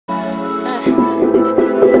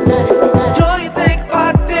you think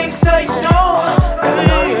about things so you know? And I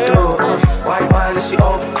know you do. Why is she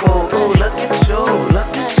overcool? Ooh, look at you,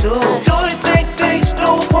 look at you. Do you think things do?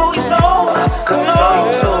 Oh, you know? Cause I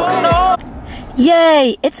know you do.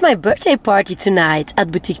 Yay! It's my birthday party tonight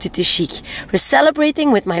at Boutique TUTUCHIC. We're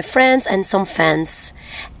celebrating with my friends and some fans.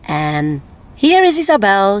 And here is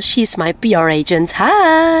Isabel. She's my PR agent.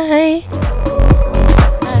 Hi!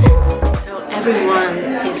 So everyone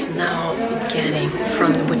is now getting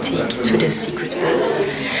from the boutique to the secret bed.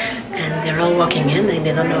 And they're all walking in and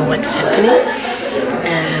they don't know what's happening.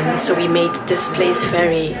 So we made this place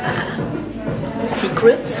very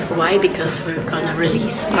secret. Why? Because we're gonna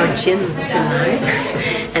release our gin tonight.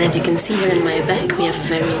 And as you can see here in my bag, we have a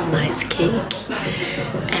very nice cake.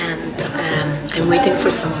 And I'm waiting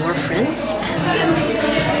for some more friends. And then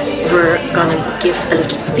we're gonna give a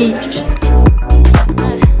little speech.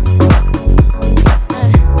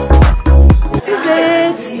 This is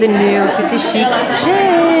it, the new TUTUCHIC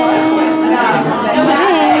gin.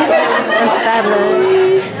 And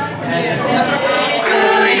fabulous.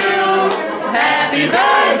 Happy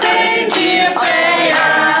birthday, dear Freya!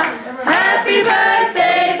 Happy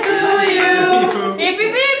birthday to you! Hip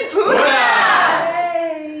hip hip! Hoera!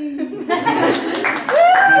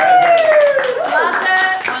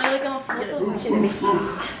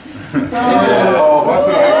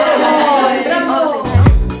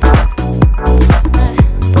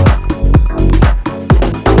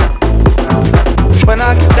 When I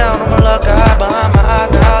get down, I'ma look high behind my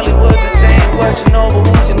eyes in Hollywood. This ain't what you know, but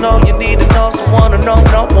who you know, you need to know someone to know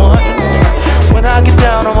no one. When I get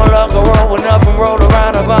down, I'ma look rolling up and roll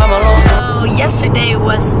around about my lonesome. So yesterday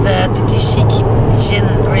was the TUTUCHIC gin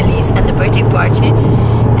release and the birthday party.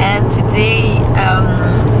 And today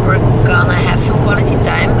we're gonna have some quality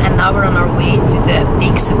time. And now we're on our way to the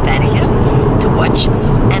Beekse Bergen to watch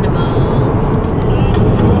some animals.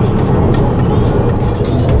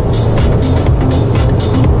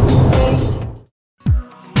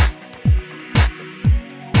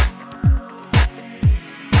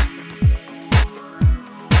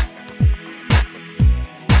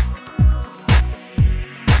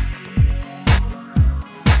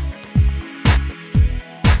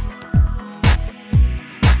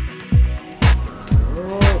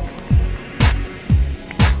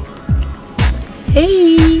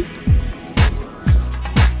 Hey!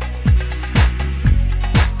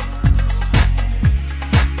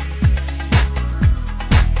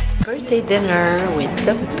 Birthday dinner with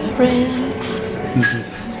the parents.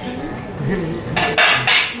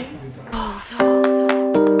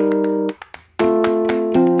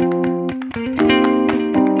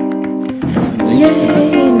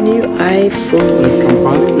 Yay! New iPhone.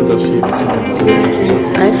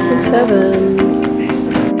 iPhone 7.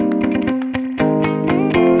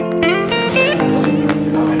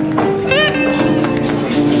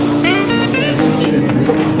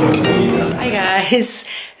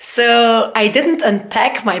 So I didn't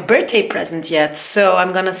unpack my birthday present yet, so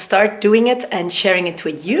I'm gonna start doing it and sharing it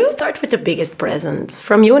with you. Start with the biggest present.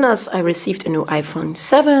 From Jonas I received a new iPhone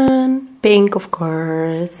 7, pink of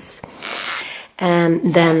course.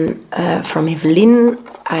 And then from Evelyn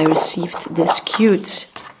I received this cute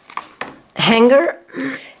hanger.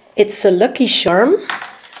 It's a lucky charm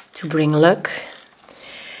to bring luck.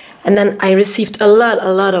 And then I received a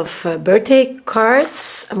lot of birthday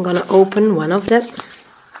cards. I'm gonna open one of them.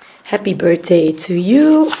 Happy birthday to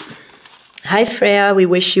you. Hi Freya, we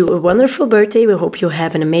wish you a wonderful birthday. We hope you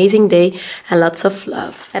have an amazing day and lots of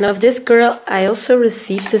love. And of this girl, I also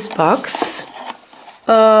received this box.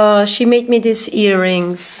 Oh, she made me these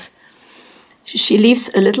earrings. She leaves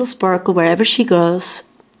a little sparkle wherever she goes.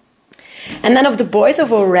 And then of the boys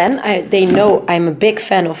of Oran, they know I'm a big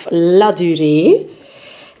fan of La Durée.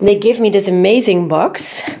 They gave me this amazing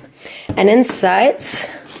box. And inside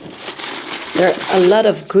there are a lot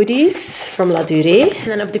of goodies from La Durée.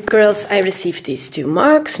 And then of the girls, I received these two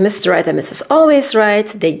mugs. Mr. Right and Mrs. Always Right.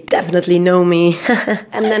 They definitely know me.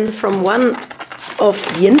 And then from one of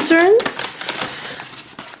the interns,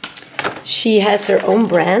 she has her own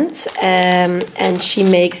brand. And she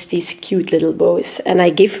makes these cute little bows. And I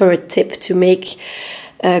gave her a tip to make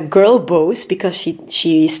girl bows because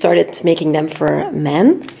she started making them for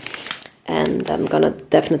men. And I'm gonna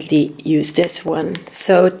definitely use this one.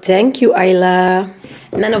 So thank you, Ayla.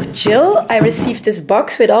 And then of Jill, I received this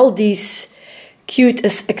box with all these cute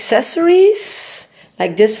accessories.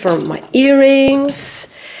 Like this for my earrings.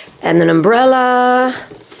 And an umbrella.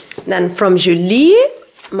 Then from Julie,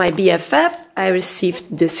 my BFF, I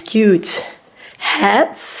received this cute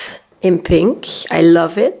hat in pink. I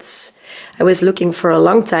love it. I was looking for a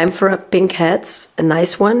long time for a pink hat, a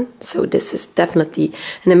nice one. So this is definitely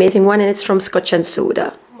an amazing one, and it's from Scotch and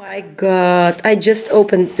Soda. Oh my god, I just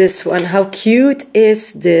opened this one. How cute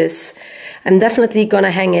is this? I'm definitely gonna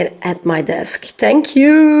hang it at my desk. Thank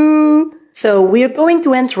you! So we're going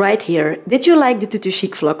to end right here. Did you like the Tutu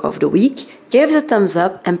Chic vlog of the week? Give us a thumbs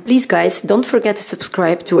up, and please guys, don't forget to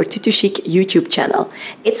subscribe to our Tutu Chic YouTube channel.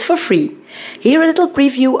 It's for free. Here a little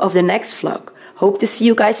preview of the next vlog. Hope to see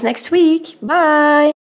you guys next week. Bye!